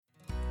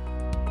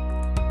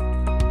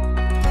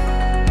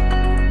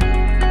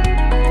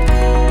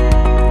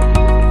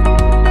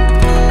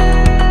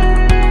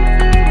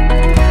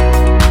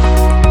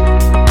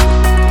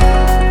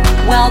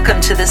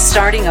Welcome to the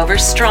Starting Over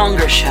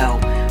Stronger show,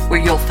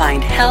 where you'll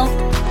find help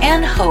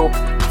and hope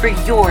for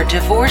your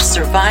divorce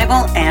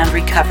survival and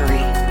recovery.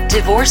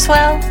 Divorce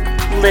well,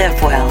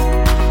 live well.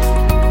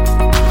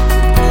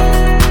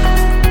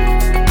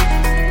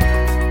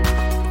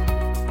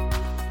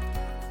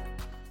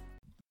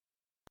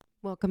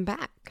 Welcome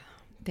back.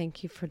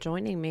 Thank you for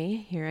joining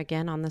me here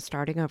again on the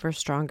Starting Over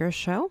Stronger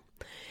show.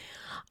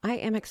 I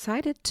am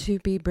excited to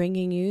be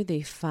bringing you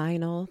the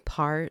final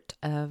part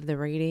of the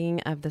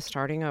reading of the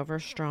Starting Over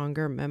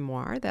Stronger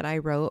memoir that I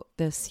wrote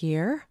this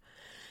year.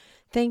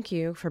 Thank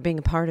you for being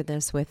a part of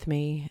this with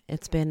me.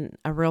 It's been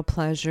a real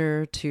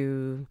pleasure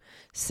to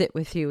sit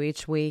with you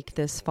each week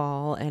this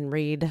fall and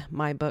read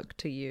my book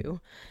to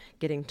you,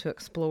 getting to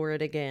explore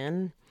it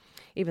again,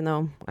 even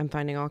though I'm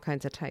finding all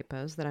kinds of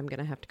typos that I'm going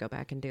to have to go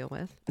back and deal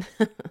with.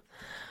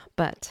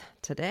 But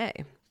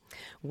today,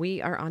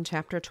 we are on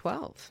chapter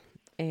 12.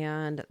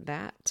 And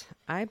that,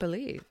 I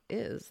believe,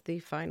 is the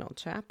final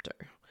chapter.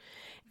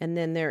 And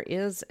then there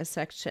is a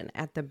section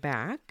at the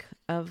back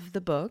of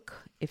the book,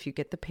 if you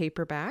get the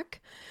paperback,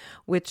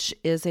 which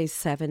is a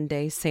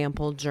 7-day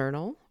sample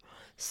journal.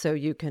 So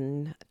you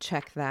can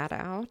check that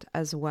out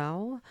as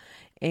well.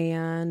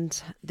 And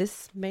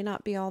this may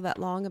not be all that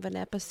long of an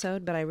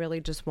episode, but I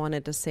really just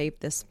wanted to save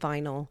this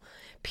final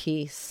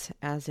piece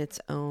as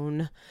its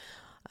own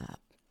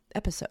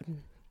episode,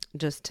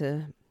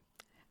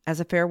 as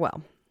a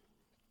farewell.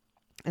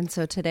 And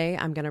so today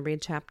I'm going to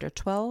read chapter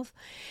 12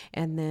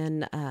 and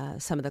then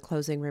some of the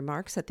closing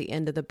remarks at the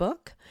end of the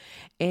book.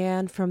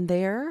 And from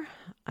there,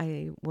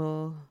 I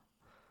will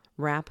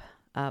wrap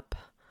up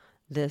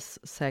this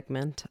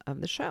segment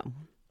of the show.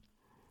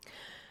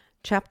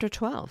 Chapter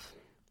 12.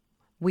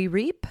 We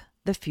reap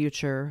the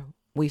future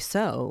we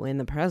sow in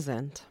the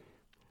present.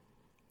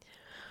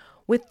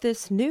 With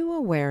this new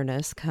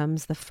awareness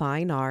comes the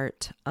fine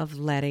art of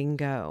letting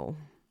go.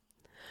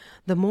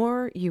 The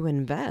more you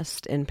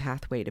invest in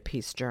Pathway to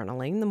Peace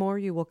journaling, the more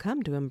you will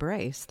come to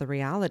embrace the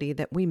reality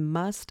that we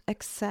must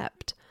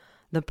accept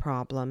the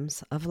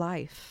problems of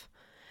life.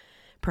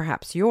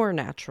 Perhaps your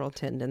natural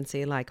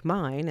tendency, like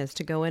mine, is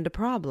to go into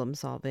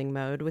problem-solving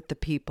mode with the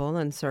people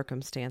and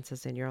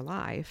circumstances in your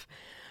life,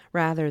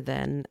 rather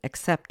than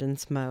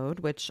acceptance mode,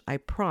 which I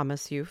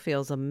promise you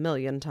feels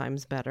 1,000,000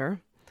 times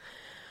better.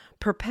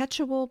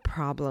 Perpetual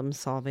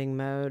problem-solving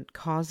mode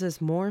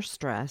causes more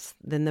stress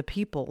than the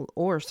people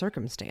or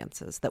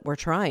circumstances that we're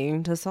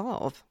trying to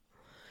solve.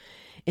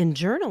 In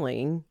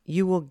journaling,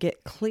 you will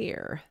get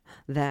clear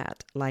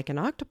that, like an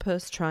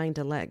octopus trying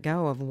to let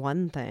go of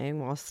one thing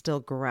while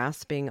still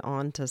grasping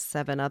onto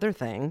 7 other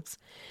things,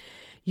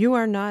 you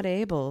are not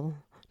able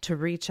to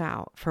reach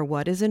out for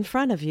what is in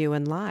front of you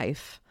in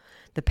life,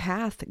 the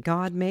path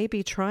God may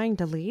be trying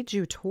to lead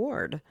you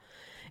toward,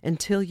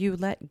 until you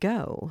let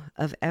go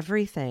of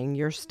everything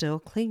you're still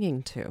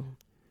clinging to.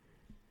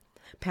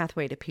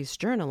 Pathway to Peace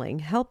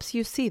journaling helps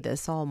you see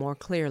this all more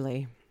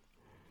clearly.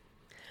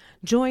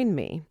 Join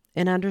me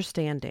in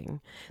understanding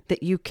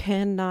that you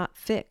cannot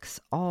fix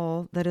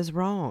all that is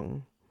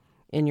wrong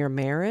in your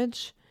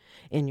marriage,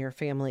 in your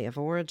family of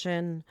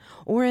origin,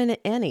 or in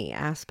any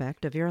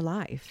aspect of your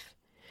life.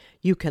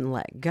 You can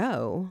let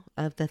go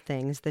of the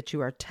things that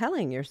you are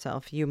telling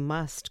yourself you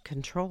must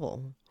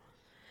control.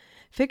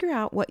 Figure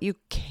out what you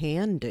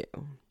can do.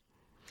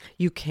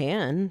 You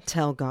can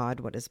tell God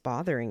what is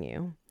bothering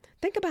you.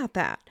 Think about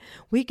that.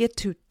 We get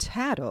to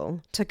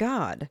tattle to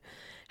God.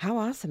 How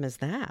awesome is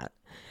that?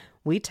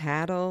 We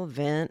tattle,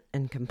 vent,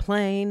 and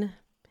complain.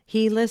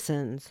 He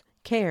listens,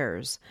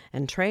 cares,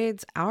 and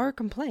trades our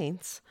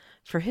complaints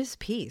for His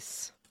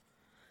peace.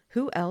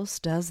 Who else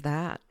does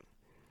that?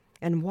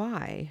 And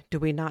why do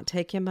we not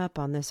take Him up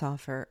on this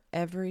offer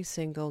every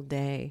single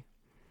day?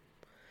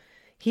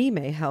 He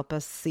may help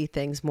us see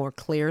things more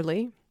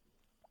clearly.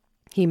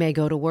 He may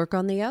go to work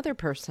on the other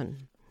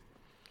person.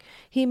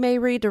 He may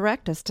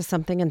redirect us to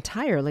something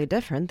entirely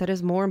different that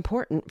is more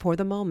important for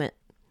the moment.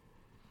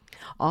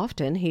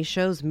 Often He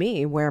shows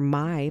me where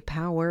my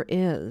power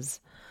is,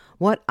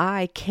 what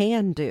I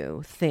can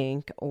do,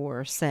 think,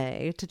 or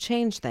say to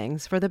change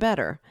things for the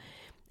better.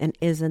 And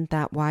isn't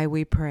that why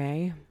we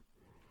pray?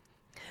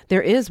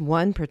 There is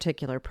one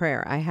particular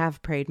prayer I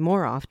have prayed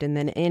more often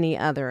than any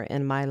other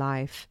in my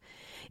life.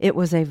 It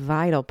was a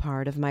vital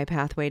part of my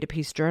Pathway to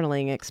Peace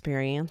journaling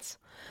experience,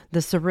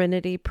 the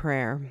Serenity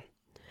Prayer.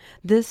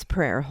 This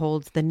prayer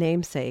holds the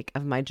namesake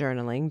of my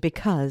journaling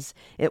because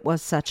it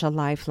was such a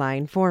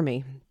lifeline for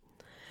me.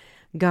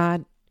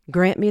 God,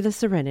 grant me the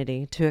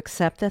serenity to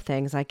accept the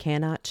things I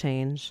cannot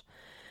change,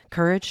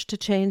 courage to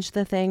change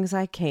the things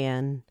I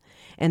can,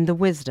 and the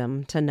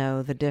wisdom to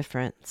know the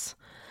difference.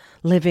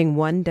 Living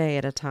one day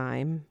at a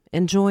time,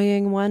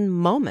 enjoying one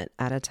moment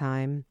at a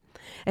time,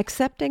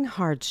 accepting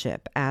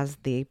hardship as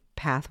the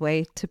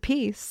pathway to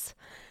peace,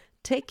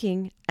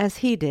 taking, as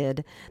He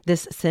did,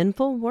 this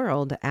sinful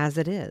world as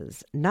it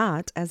is,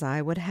 not as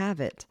I would have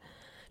it,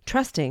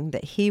 trusting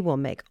that He will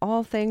make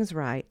all things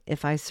right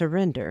if I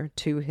surrender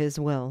to His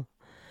will,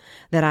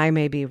 that I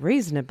may be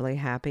reasonably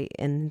happy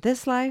in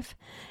this life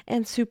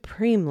and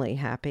supremely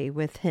happy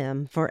with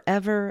him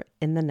forever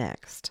in the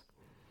next.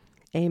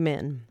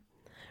 Amen.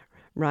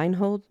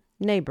 Reinhold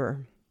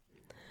Niebuhr.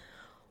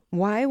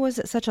 Why was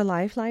it such a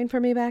lifeline for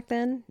me back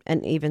then,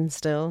 and even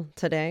still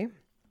today?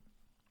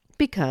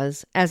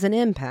 Because as an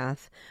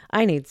empath,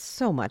 I need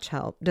so much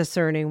help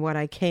discerning what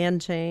I can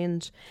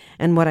change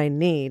and what I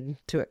need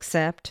to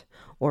accept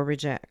or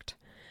reject,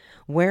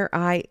 where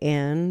I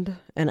end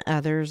and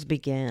others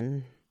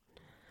begin.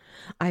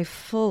 I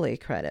fully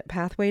credit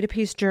Pathway to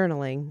Peace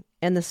journaling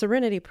and the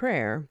Serenity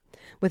Prayer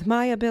with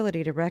my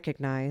ability to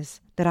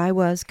recognize that I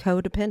was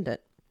codependent.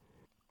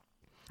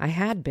 I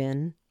had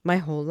been my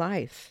whole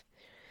life,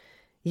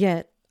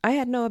 yet I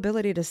had no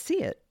ability to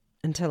see it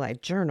until I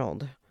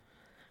journaled.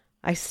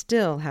 I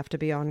still have to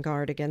be on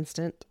guard against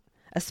it,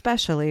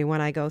 especially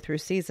when I go through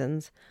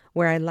seasons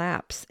where I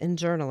lapse in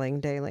journaling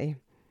daily.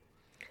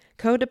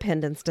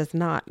 Codependence does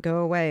not go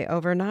away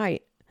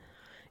overnight.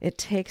 It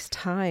takes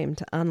time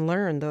to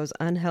unlearn those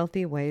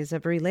unhealthy ways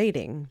of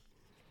relating.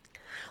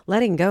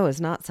 Letting go is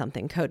not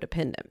something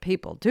codependent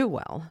people do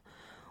well,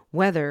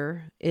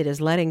 whether it is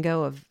letting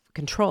go of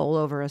control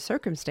over a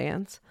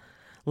circumstance,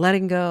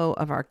 letting go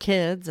of our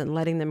kids and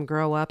letting them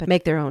grow up and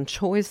make their own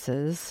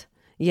choices,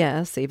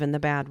 yes, even the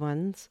bad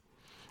ones,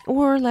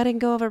 or letting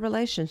go of a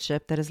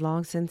relationship that has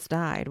long since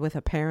died with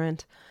a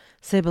parent,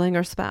 sibling,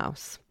 or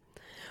spouse.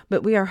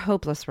 But we are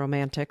hopeless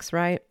romantics,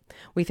 right?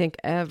 We think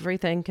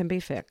everything can be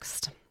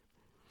fixed.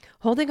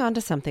 Holding on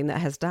to something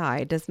that has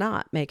died does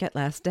not make it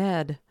less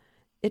dead.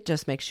 It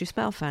just makes you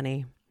smell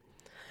funny.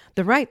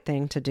 The right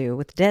thing to do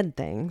with dead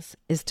things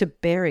is to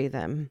bury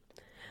them.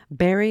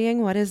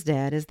 Burying what is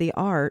dead is the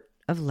art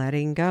of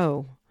letting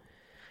go.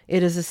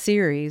 It is a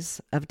series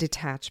of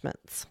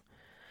detachments.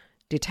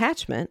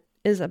 Detachment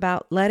is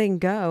about letting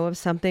go of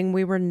something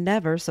we were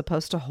never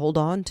supposed to hold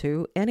on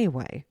to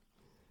anyway.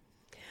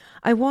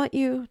 I want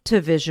you to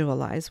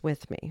visualize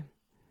with me.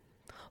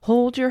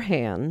 Hold your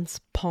hands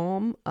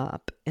palm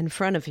up in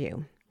front of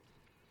you.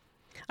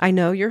 I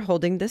know you're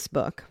holding this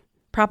book.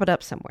 Prop it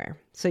up somewhere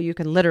so you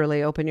can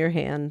literally open your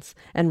hands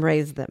and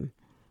raise them,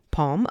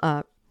 palm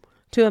up,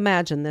 to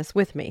imagine this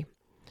with me.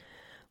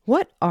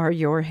 What are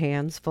your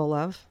hands full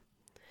of?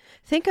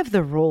 Think of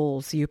the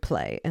roles you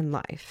play in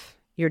life,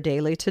 your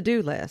daily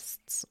to-do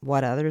lists,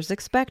 what others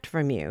expect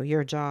from you,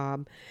 your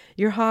job,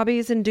 your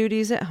hobbies and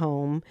duties at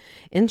home,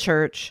 in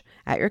church,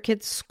 at your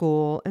kids'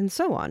 school, and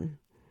so on.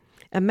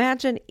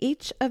 Imagine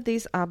each of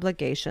these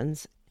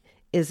obligations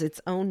is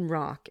its own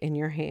rock in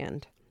your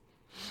hand.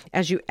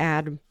 As you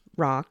add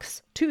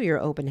rocks to your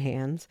open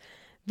hands,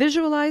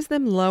 visualize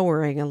them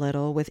lowering a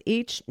little with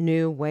each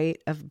new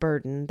weight of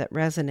burden that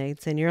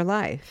resonates in your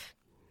life.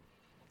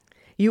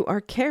 You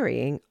are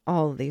carrying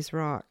all these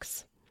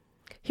rocks.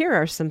 Here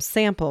are some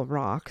sample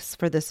rocks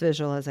for this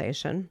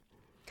visualization.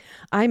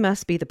 I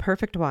must be the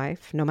perfect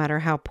wife, no matter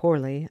how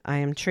poorly I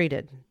am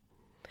treated.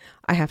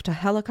 I have to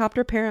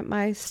helicopter parent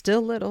my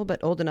still little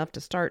but old enough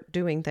to start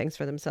doing things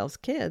for themselves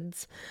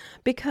kids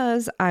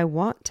because I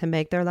want to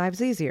make their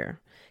lives easier,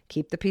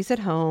 keep the peace at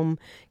home,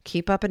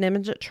 keep up an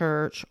image at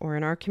church or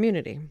in our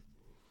community.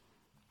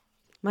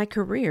 My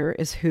career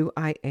is who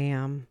I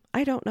am.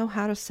 I don't know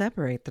how to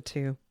separate the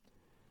two.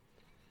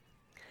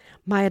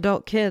 My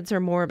adult kids are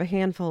more of a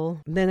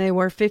handful than they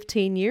were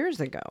 15 years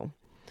ago.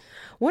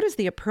 What is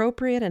the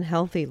appropriate and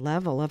healthy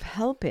level of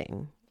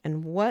helping?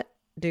 And what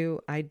do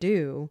I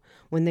do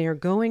when they are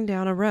going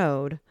down a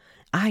road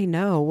I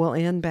know will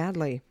end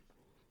badly?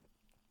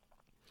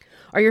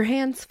 Are your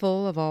hands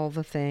full of all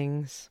the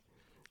things?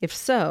 If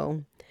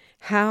so,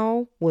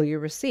 how will you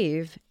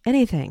receive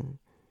anything?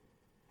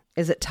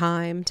 Is it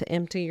time to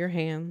empty your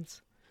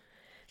hands?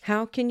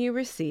 How can you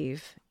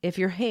receive if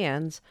your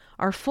hands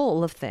are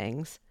full of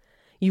things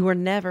you were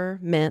never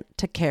meant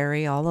to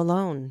carry all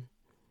alone?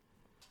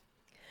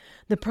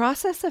 The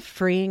process of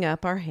freeing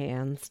up our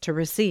hands to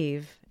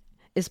receive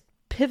is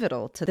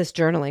pivotal to this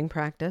journaling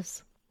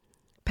practice.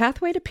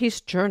 Pathway to Peace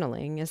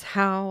journaling is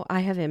how I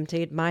have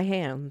emptied my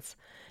hands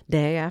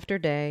day after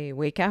day,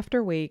 week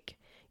after week,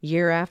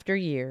 year after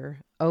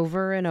year,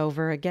 over and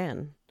over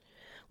again.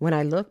 When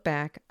I look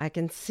back, I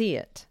can see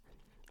it.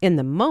 In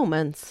the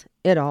moments,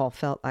 it all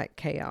felt like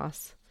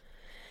chaos.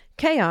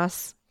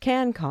 Chaos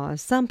can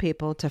cause some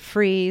people to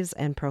freeze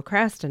and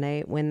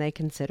procrastinate when they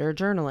consider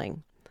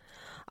journaling.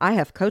 I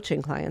have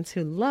coaching clients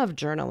who love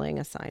journaling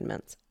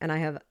assignments, and I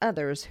have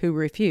others who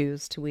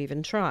refuse to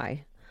even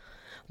try.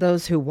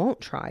 Those who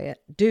won't try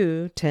it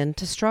do tend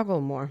to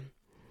struggle more.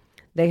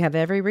 They have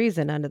every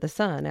reason under the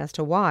sun as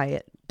to why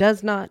it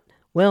does not,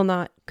 will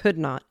not, could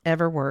not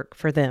ever work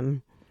for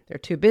them. They're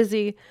too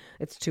busy.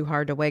 It's too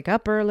hard to wake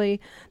up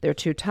early. They're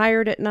too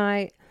tired at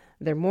night.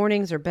 Their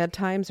mornings or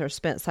bedtimes are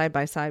spent side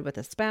by side with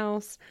a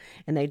spouse,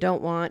 and they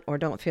don't want or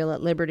don't feel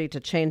at liberty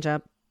to change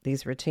up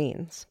these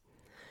routines.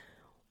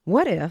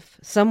 What if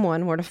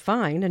someone were to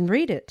find and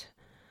read it?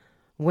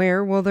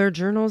 Where will their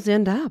journals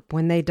end up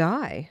when they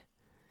die?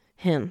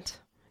 Hint,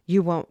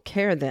 you won't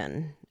care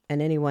then,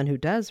 and anyone who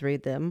does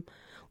read them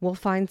will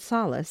find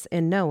solace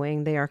in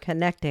knowing they are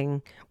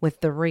connecting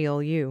with the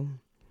real you.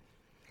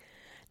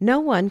 No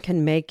one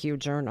can make you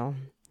journal.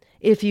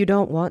 If you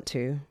don't want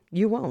to,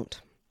 you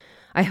won't.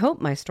 I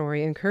hope my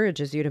story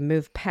encourages you to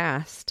move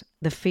past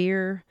the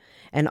fear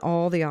and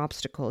all the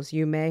obstacles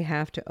you may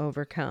have to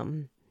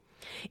overcome.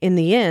 In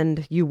the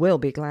end, you will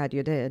be glad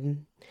you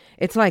did.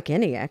 It's like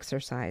any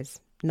exercise.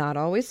 Not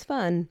always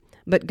fun,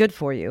 but good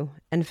for you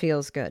and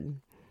feels good.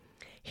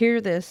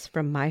 Hear this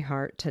from my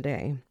heart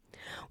today.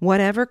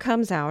 Whatever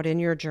comes out in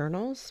your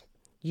journals,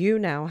 you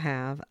now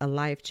have a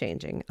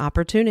life-changing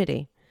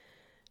opportunity.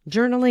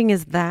 Journaling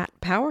is that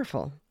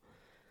powerful.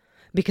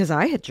 Because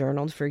I had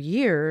journaled for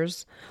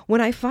years,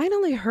 when I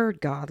finally heard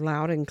God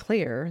loud and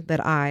clear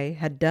that I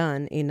had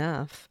done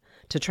enough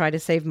to try to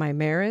save my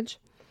marriage,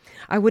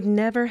 I would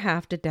never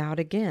have to doubt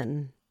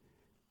again.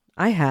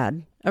 I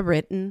had a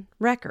written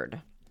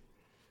record.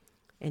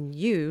 And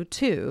you,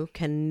 too,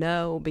 can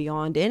know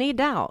beyond any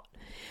doubt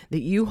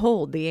that you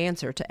hold the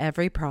answer to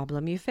every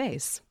problem you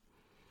face.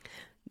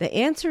 The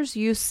answers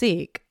you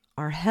seek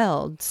are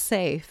held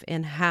safe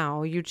in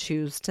how you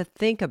choose to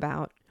think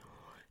about,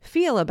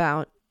 feel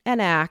about, and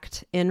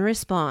act in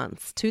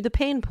response to the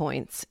pain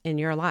points in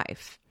your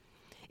life.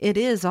 It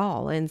is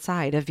all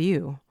inside of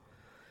you,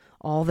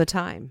 all the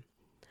time,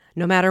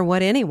 no matter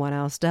what anyone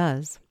else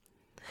does.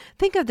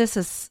 Think of this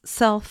as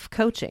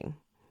self-coaching.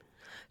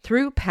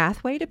 Through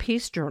Pathway to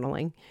Peace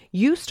journaling,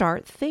 you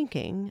start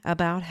thinking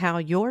about how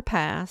your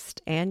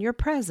past and your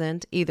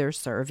present either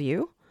serve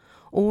you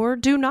or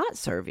do not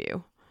serve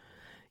you.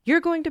 You're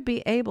going to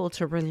be able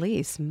to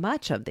release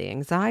much of the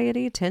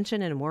anxiety,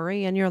 tension, and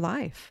worry in your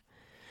life.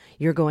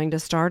 You're going to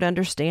start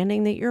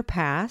understanding that your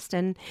past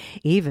and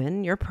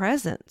even your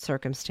present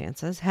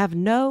circumstances have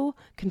no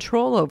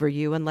control over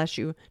you unless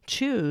you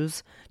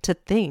choose to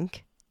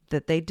think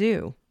that they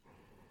do.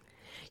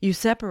 You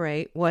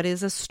separate what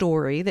is a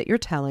story that you're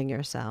telling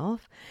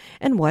yourself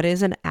and what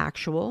is an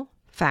actual,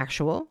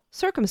 factual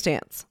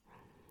circumstance.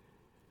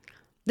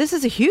 This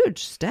is a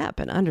huge step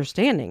in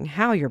understanding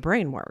how your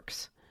brain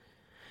works.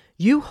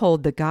 You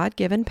hold the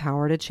God-given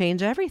power to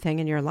change everything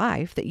in your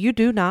life that you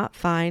do not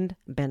find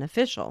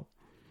beneficial.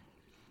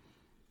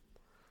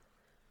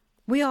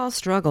 We all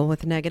struggle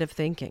with negative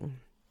thinking.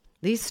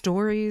 These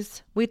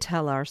stories we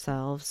tell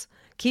ourselves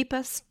keep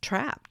us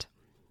trapped.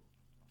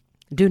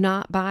 Do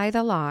not buy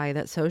the lie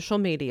that social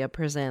media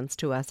presents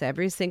to us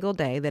every single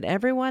day that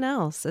everyone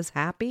else is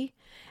happy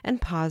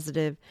and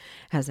positive,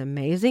 has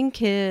amazing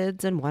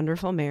kids and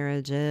wonderful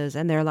marriages,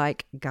 and they're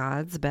like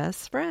God's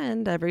best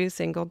friend every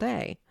single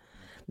day.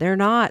 They're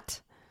not.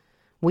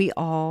 We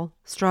all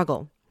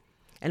struggle,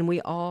 and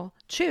we all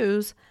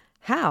choose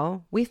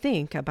how we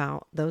think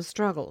about those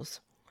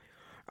struggles.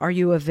 Are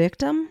you a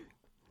victim,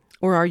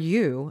 or are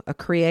you a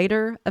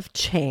creator of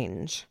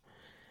change?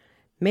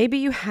 Maybe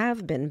you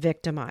have been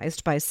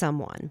victimized by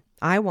someone.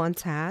 I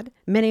once had,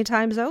 many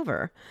times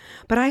over,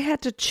 but I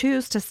had to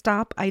choose to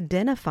stop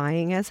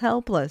identifying as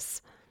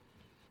helpless.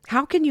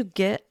 How can you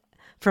get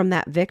from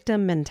that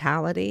victim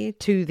mentality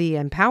to the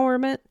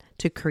empowerment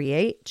to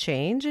create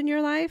change in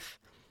your life?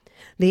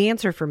 The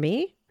answer for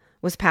me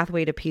was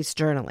Pathway to Peace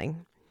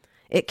journaling.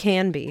 It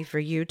can be for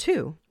you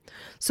too.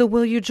 So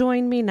will you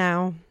join me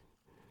now?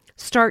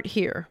 Start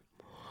here.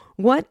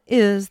 What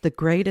is the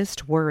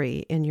greatest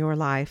worry in your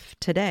life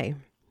today?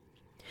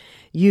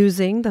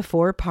 Using the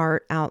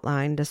 4-part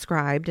outline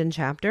described in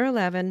Chapter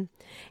 11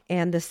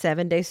 and the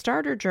 7-day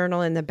starter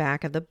journal in the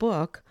back of the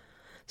book,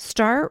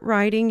 start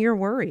writing your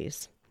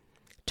worries.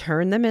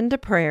 Turn them into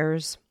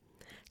prayers.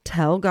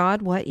 Tell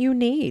God what you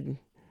need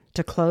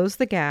to close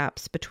the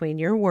gaps between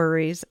your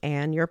worries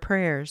and your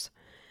prayers.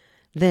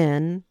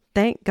 Then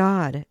thank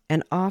God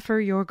and offer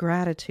your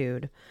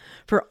gratitude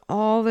for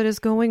all that is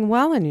going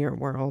well in your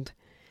world,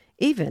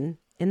 even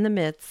in the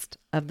midst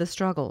of the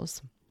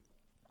struggles.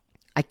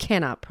 I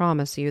cannot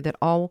promise you that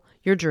all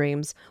your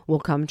dreams will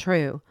come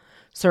true,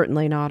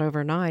 certainly not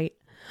overnight.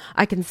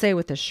 I can say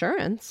with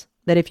assurance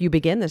that if you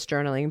begin this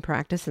journaling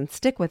practice and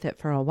stick with it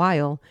for a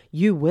while,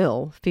 you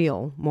will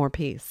feel more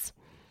peace.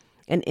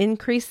 An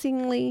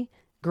increasingly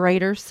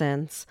greater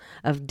sense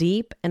of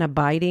deep and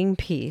abiding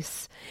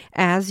peace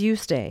as you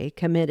stay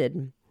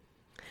committed.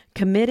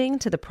 Committing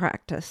to the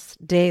practice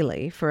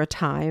daily for a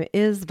time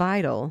is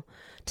vital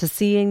to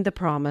seeing the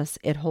promise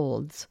it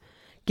holds.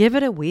 Give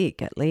it a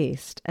week at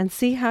least and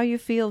see how you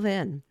feel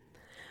then.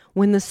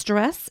 When the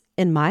stress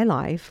in my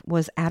life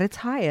was at its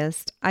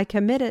highest, I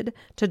committed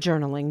to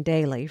journaling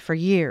daily for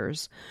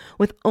years,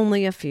 with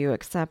only a few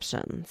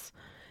exceptions.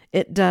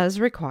 It does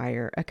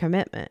require a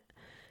commitment,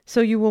 so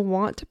you will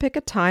want to pick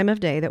a time of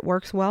day that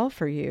works well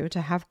for you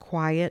to have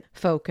quiet,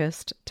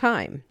 focused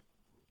time.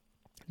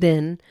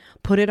 Then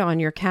put it on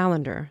your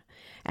calendar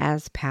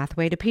as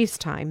Pathway to Peace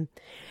time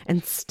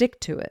and stick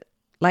to it,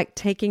 like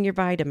taking your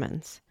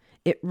vitamins.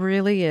 It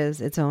really is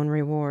its own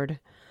reward.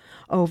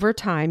 Over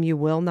time, you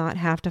will not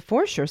have to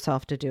force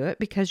yourself to do it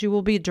because you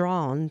will be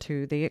drawn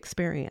to the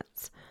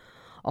experience.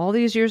 All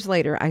these years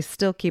later, I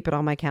still keep it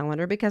on my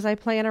calendar because I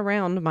plan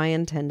around my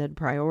intended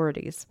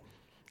priorities.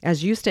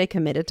 As you stay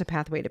committed to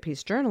Pathway to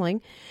Peace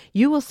journaling,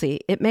 you will see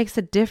it makes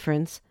a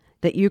difference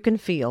that you can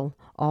feel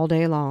all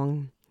day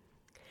long.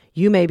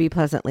 You may be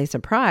pleasantly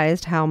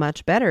surprised how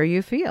much better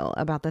you feel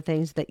about the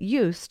things that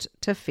used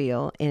to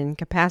feel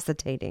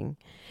incapacitating,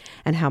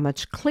 and how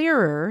much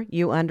clearer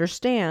you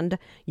understand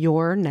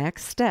your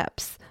next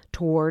steps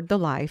toward the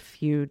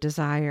life you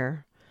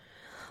desire.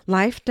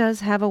 Life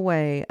does have a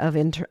way of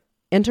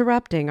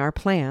interrupting our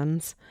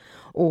plans,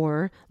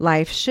 or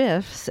life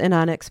shifts in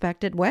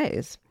unexpected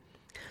ways.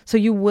 So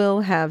you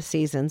will have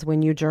seasons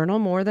when you journal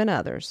more than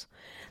others.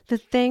 The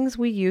things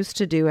we used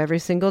to do every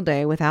single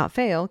day without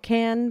fail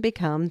can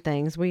become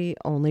things we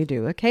only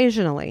do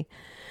occasionally.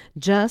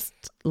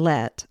 Just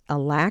let a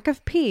lack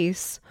of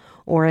peace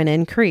or an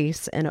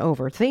increase in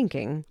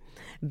overthinking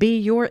be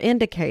your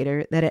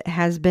indicator that it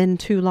has been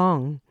too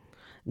long.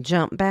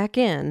 Jump back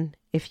in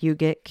if you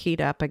get keyed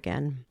up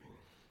again.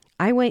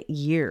 I went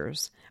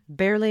years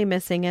barely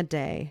missing a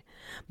day,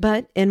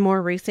 but in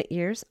more recent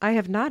years, I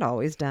have not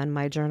always done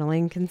my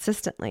journaling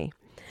consistently.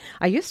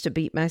 I used to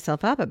beat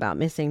myself up about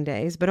missing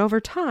days, but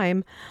over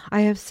time,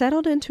 I have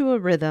settled into a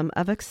rhythm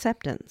of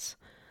acceptance.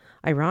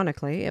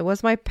 Ironically, it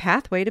was my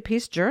Pathway to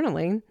Peace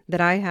journaling that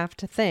I have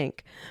to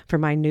thank for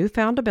my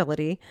newfound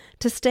ability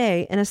to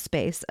stay in a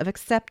space of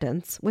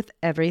acceptance with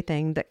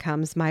everything that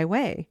comes my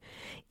way,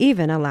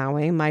 even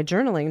allowing my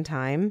journaling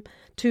time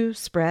to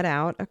spread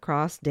out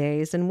across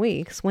days and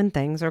weeks when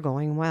things are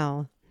going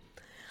well.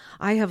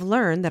 I have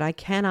learned that I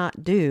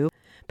cannot do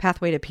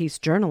Pathway to Peace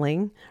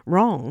journaling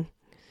wrong.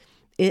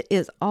 It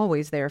is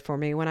always there for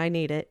me when I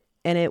need it,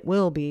 and it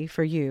will be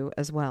for you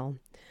as well.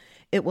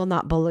 It will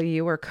not bully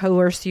you or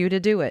coerce you to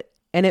do it,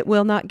 and it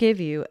will not give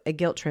you a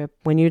guilt trip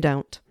when you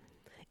don't.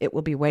 It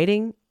will be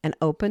waiting and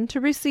open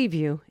to receive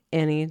you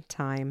any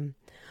time,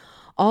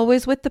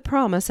 always with the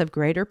promise of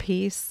greater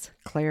peace,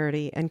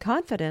 clarity, and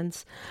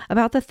confidence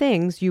about the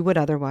things you would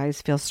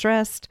otherwise feel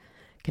stressed,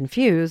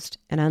 confused,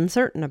 and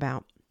uncertain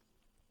about.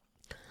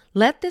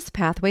 Let this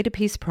Pathway to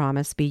Peace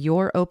promise be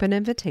your open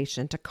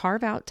invitation to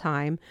carve out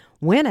time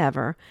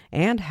whenever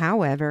and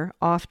however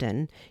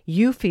often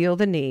you feel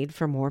the need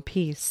for more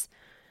peace.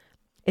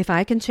 If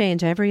I can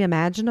change every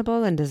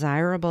imaginable and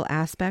desirable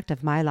aspect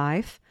of my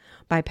life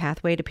by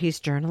Pathway to Peace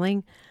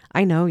journaling,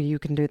 I know you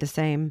can do the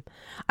same.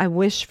 I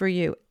wish for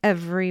you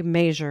every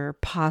measure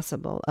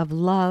possible of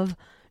love,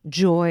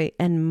 joy,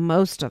 and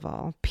most of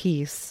all,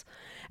 peace,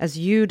 as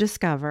you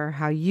discover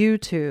how you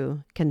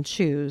too can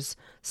choose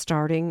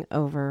starting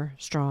over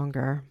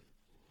stronger.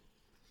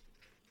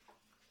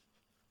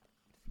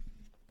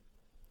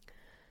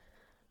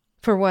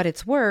 For what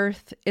it's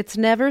worth, it's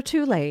never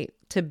too late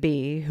to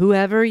be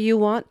whoever you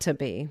want to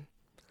be.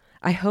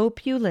 I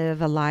hope you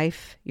live a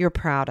life you're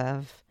proud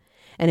of.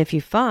 And if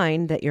you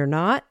find that you're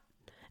not,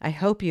 I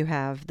hope you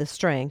have the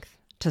strength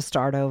to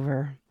start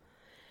over.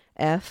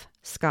 F.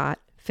 Scott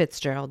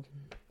Fitzgerald.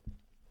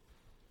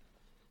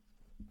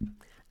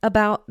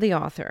 About the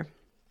author.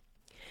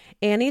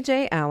 Annie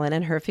J. Allen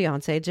and her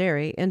fiancé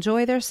Jerry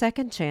enjoy their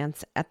second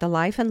chance at the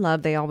life and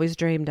love they always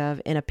dreamed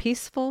of in a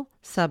peaceful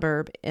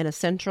suburb in a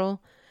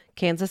central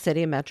Kansas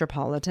City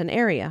metropolitan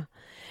area.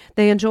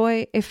 They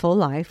enjoy a full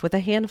life with a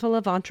handful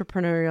of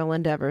entrepreneurial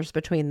endeavors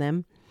between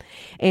them.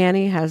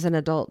 Annie has an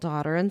adult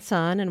daughter and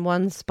son and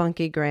one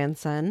spunky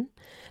grandson.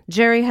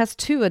 Jerry has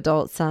 2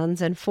 adult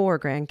sons and 4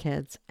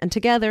 grandkids, and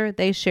together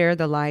they share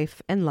the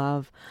life and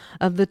love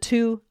of the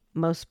 2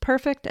 most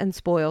perfect and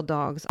spoiled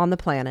dogs on the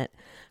planet,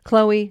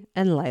 Chloe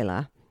and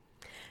Layla.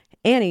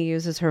 Annie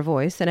uses her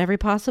voice in every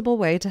possible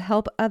way to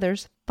help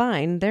others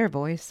find their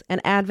voice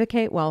and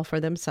advocate well for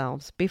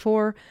themselves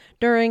before,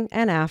 during,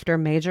 and after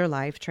major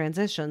life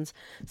transitions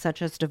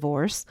such as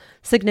divorce,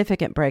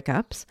 significant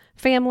breakups,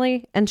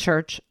 family, and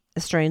church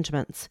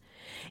estrangements.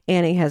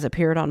 Annie has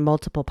appeared on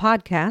multiple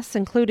podcasts,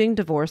 including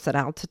Divorce at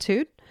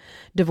Altitude,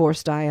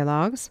 Divorce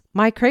Dialogues,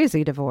 My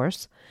Crazy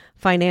Divorce,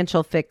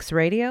 Financial Fix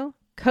Radio,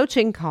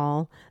 Coaching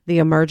Call, the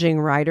Emerging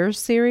Writers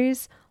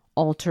Series,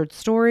 Altered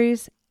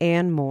Stories,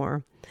 and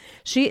more.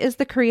 She is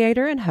the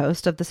creator and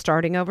host of the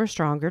Starting Over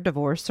Stronger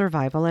Divorce,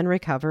 Survival, and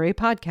Recovery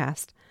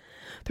podcast.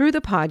 Through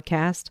the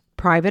podcast,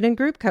 private and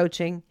group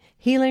coaching,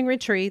 healing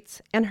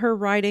retreats, and her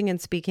writing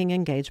and speaking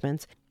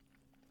engagements,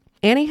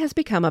 Annie has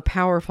become a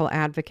powerful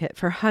advocate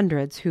for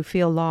hundreds who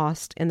feel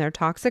lost in their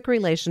toxic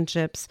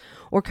relationships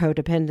or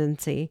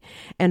codependency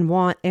and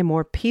want a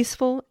more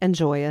peaceful and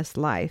joyous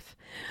life.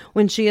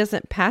 When she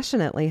isn't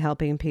passionately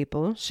helping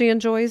people, she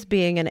enjoys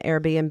being an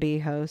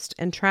Airbnb host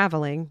and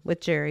traveling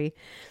with Jerry,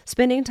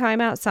 spending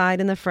time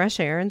outside in the fresh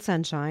air and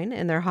sunshine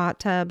in their hot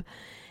tub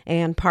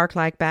and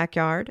park-like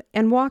backyard,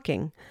 and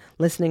walking,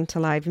 listening to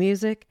live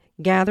music,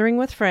 gathering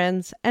with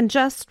friends, and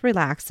just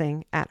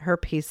relaxing at her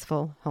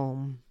peaceful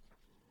home.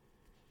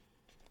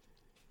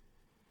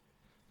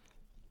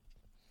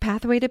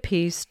 Pathway to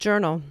Peace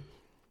Journal.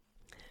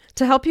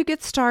 To help you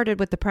get started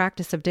with the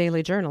practice of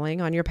daily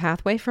journaling on your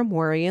pathway from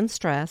worry and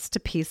stress to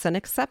peace and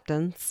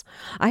acceptance,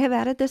 I have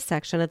added this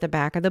section at the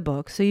back of the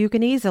book so you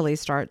can easily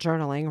start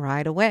journaling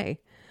right away.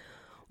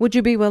 Would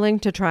you be willing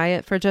to try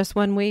it for just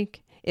 1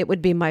 week? It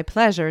would be my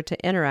pleasure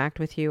to interact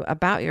with you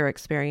about your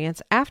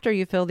experience after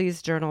you fill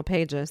these journal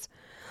pages.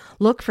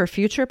 Look for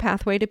future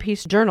Pathway to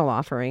Peace journal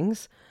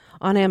offerings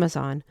on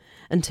Amazon.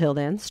 Until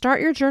then,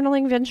 start your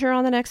journaling venture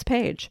on the next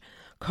page.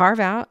 Carve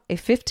out a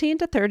 15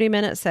 to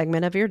 30-minute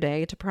segment of your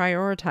day to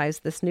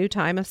prioritize this new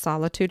time of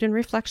solitude and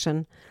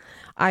reflection.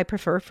 I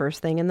prefer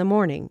first thing in the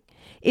morning,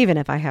 even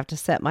if I have to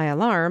set my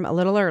alarm a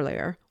little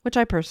earlier, which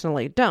I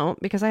personally don't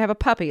because I have a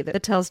puppy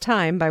that tells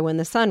time by when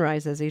the sun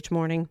rises each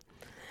morning.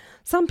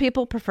 Some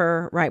people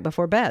prefer right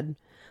before bed.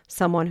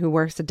 Someone who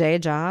works a day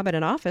job at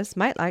an office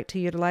might like to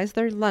utilize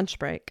their lunch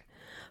break.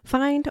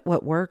 Find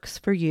what works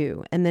for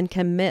you and then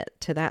commit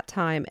to that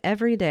time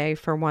every day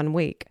for 1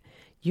 week.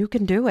 You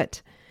can do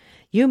it.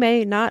 You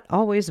may not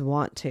always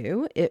want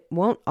to. It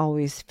won't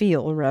always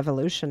feel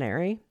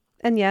revolutionary,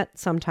 and yet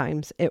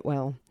sometimes it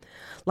will.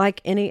 Like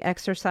any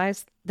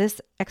exercise, this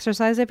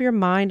exercise of your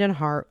mind and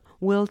heart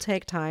will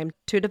take time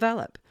to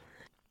develop.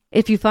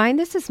 If you find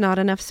this is not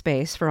enough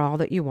space for all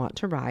that you want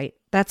to write,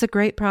 that's a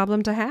great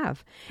problem to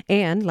have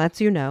and lets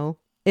you know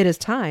it is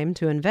time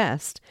to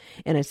invest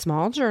in a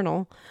small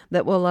journal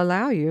that will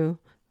allow you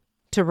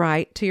to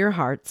write to your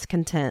heart's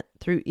content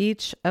through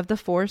each of the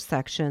 4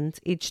 sections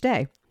each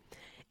day.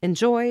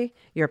 Enjoy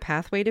your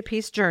Pathway to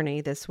Peace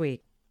journey this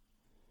week.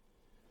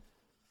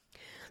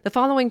 The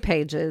following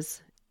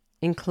pages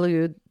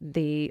include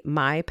the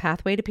My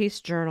Pathway to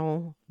Peace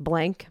journal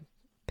blank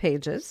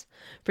pages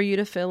for you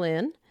to fill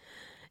in.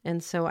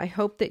 And so I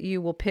hope that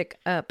you will pick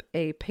up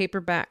a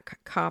paperback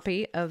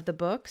copy of the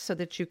book so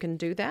that you can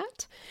do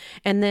that.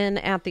 And then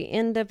at the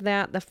end of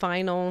that, the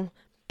final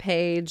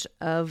page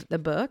of the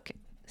book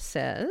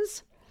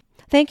says,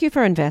 "Thank you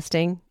for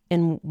investing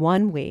in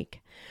 1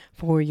 week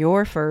for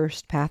your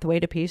first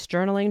Pathway to Peace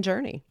journaling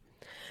journey.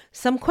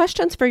 Some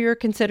questions for your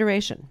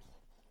consideration.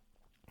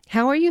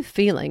 How are you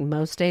feeling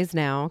most days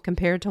now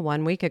compared to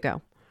 1 week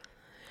ago?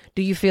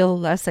 Do you feel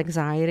less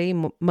anxiety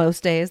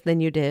most days than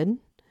you did?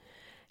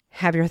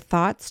 Have your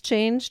thoughts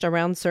changed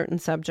around certain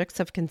subjects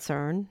of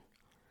concern?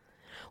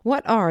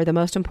 What are the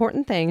most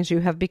important things you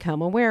have become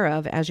aware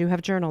of as you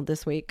have journaled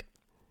this week?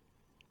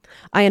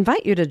 I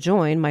invite you to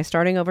join my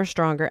Starting Over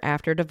Stronger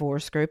After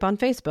Divorce group on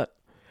Facebook.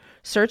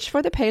 Search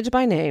for the page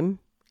by name,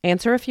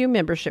 answer a few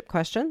membership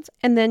questions,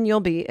 and then you'll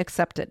be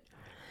accepted.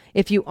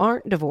 If you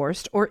aren't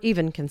divorced or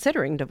even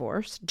considering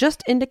divorce,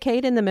 just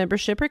indicate in the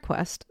membership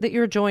request that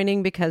you're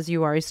joining because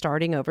you are a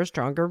Starting Over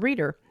Stronger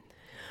reader.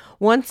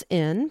 Once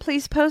in,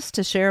 please post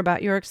to share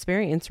about your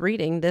experience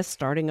reading this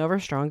Starting Over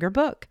Stronger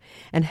book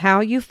and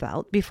how you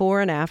felt before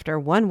and after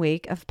 1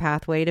 week of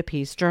Pathway to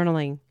Peace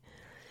journaling.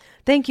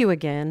 Thank you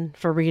again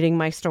for reading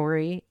my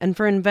story and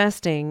for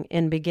investing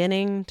in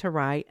beginning to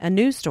write a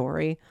new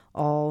story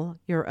all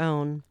your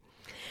own.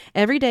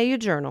 Every day you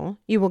journal,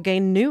 you will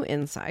gain new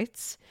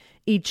insights.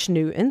 Each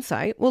new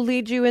insight will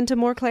lead you into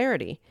more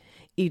clarity.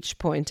 Each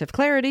point of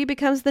clarity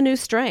becomes the new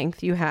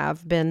strength you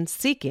have been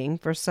seeking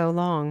for so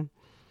long.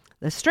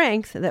 The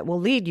strength that will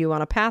lead you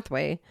on a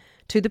pathway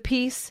to the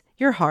peace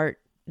your heart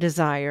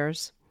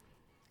desires.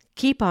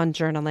 Keep on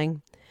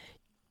journaling.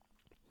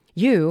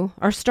 You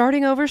are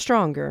starting over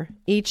stronger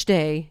each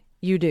day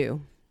you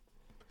do.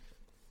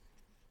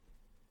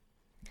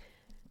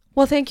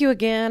 Well, thank you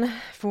again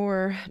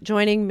for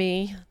joining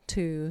me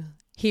to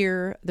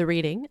hear the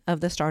reading of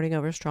the Starting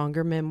Over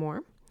Stronger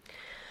memoir.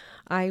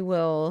 I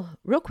will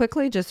real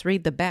quickly just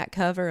read the back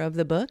cover of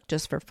the book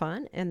just for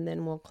fun, and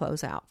then we'll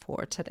close out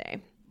for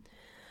today.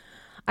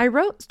 I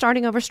wrote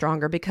Starting Over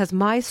Stronger because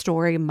my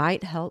story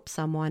might help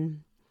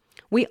someone.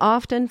 We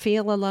often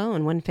feel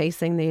alone when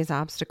facing these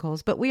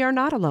obstacles, but we are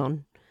not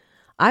alone.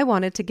 I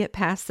wanted to get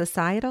past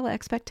societal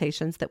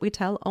expectations that we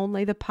tell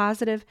only the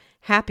positive,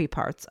 happy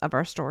parts of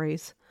our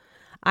stories.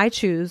 I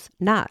choose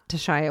not to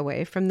shy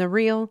away from the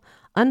real,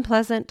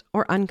 unpleasant,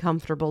 or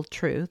uncomfortable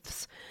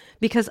truths,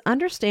 because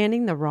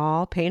understanding the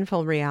raw,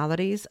 painful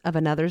realities of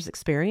another's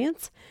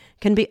experience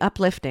can be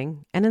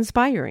uplifting and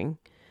inspiring.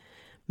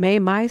 May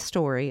my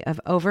story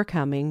of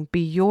overcoming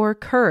be your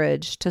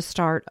courage to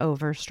start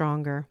over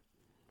stronger.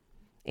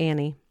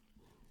 Annie.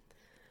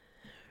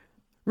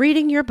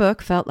 Reading your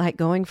book felt like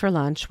going for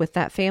lunch with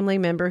that family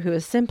member who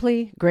is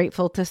simply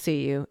grateful to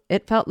see you.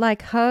 It felt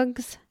like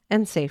hugs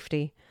and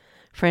safety.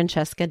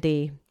 Francesca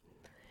D.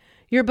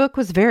 Your book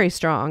was very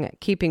strong at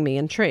keeping me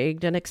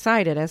intrigued and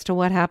excited as to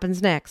what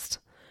happens next.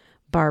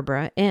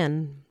 Barbara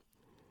N.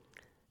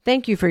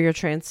 Thank you for your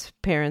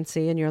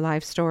transparency in your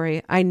life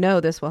story. I know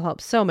this will help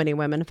so many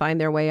women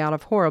find their way out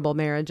of horrible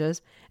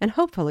marriages, and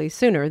hopefully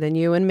sooner than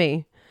you and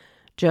me.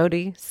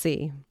 Jody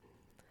C.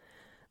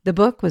 The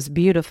book was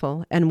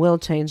beautiful and will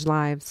change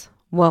lives.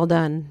 Well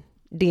done.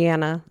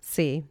 Deanna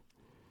C.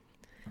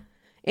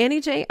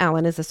 Annie J.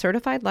 Allen is a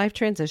certified life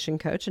transition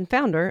coach and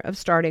founder of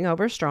Starting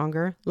Over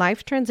Stronger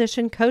life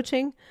transition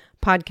coaching,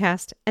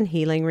 podcast, and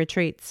healing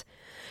retreats.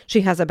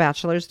 She has a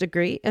bachelor's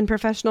degree in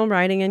professional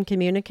writing and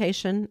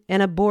communication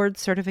and a board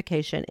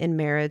certification in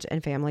marriage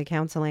and family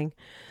counseling.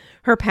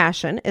 Her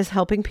passion is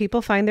helping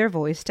people find their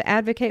voice to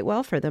advocate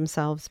well for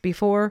themselves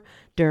before,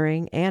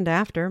 during, and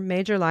after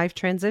major life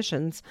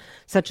transitions,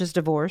 such as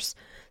divorce,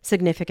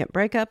 significant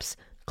breakups,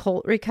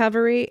 cult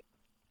recovery,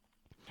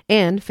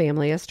 and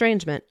family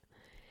estrangement.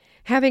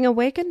 Having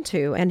awakened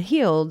to and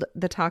healed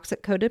the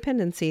toxic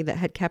codependency that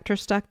had kept her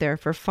stuck there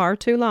for far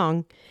too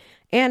long,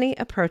 Annie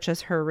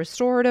approaches her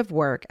restorative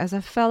work as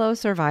a fellow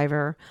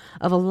survivor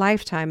of a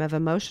lifetime of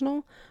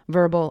emotional,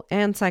 verbal,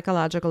 and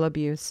psychological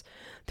abuse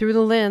through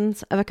the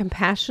lens of a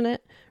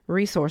compassionate,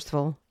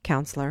 resourceful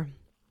counselor.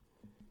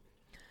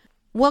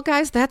 Well,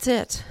 guys, that's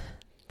it.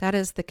 That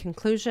is the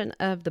conclusion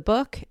of the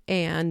book,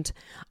 and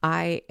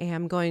I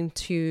am going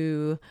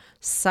to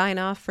sign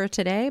off for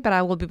today, but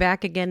I will be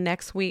back again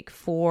next week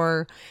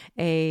for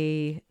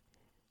a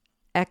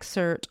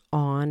excerpt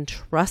on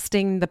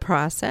trusting the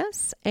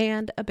process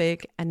and a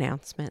big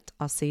announcement.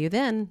 I'll see you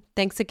then.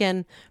 Thanks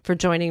again for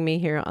joining me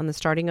here on the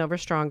Starting Over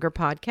Stronger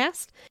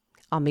podcast.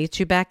 I'll meet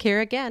you back here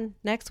again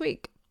next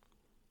week.